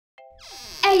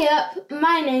Hey up,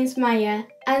 my name's Maya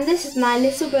and this is my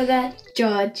little brother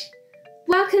George.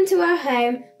 Welcome to our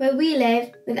home where we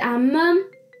live with our mum,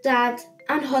 dad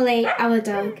and Holly, our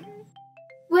dog.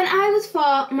 When I was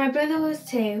 4, my brother was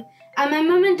 2 and my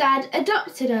mum and dad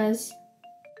adopted us.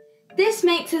 This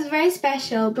makes us very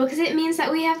special because it means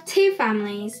that we have 2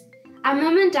 families, our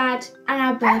mum and dad and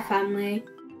our birth family.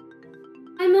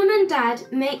 My mum and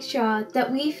dad make sure that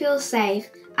we feel safe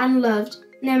and loved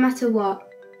no matter what.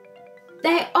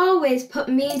 They always put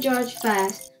me and George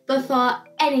first before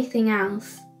anything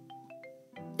else.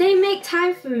 They make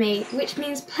time for me, which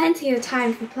means plenty of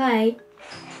time for play.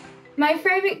 My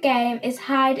favourite game is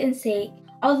hide and seek,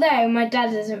 although my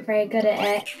dad isn't very good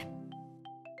at it.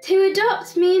 To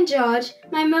adopt me and George,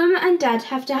 my mum and dad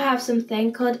have to have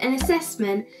something called an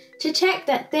assessment to check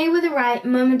that they were the right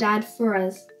mum and dad for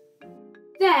us.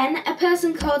 Then a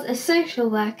person called a social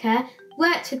worker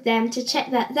worked with them to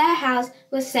check that their house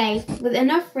was safe with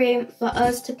enough room for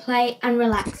us to play and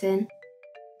relax in.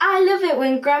 I love it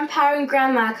when Grandpa and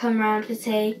Grandma come round for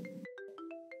tea.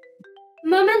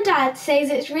 Mum and Dad says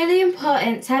it's really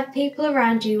important to have people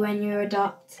around you when you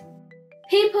adopt.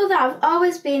 People that have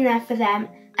always been there for them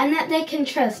and that they can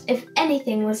trust if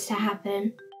anything was to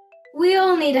happen. We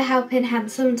all need a helping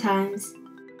hand sometimes.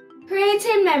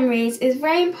 Creating memories is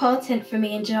very important for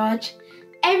me and George.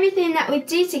 Everything that we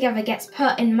do together gets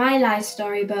put in my life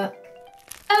storybook.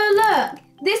 Oh look,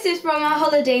 this is from our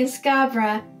holiday in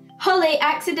Scarborough. Holly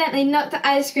accidentally knocked the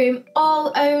ice cream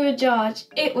all over George.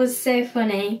 It was so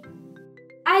funny.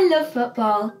 I love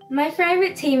football. My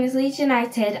favourite team is Leeds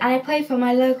United and I play for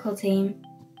my local team.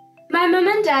 My mum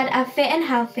and dad are fit and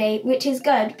healthy, which is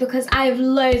good because I have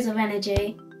loads of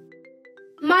energy.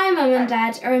 My mum and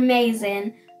dad are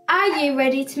amazing. Are you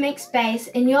ready to make space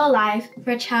in your life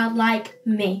for a child like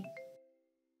me?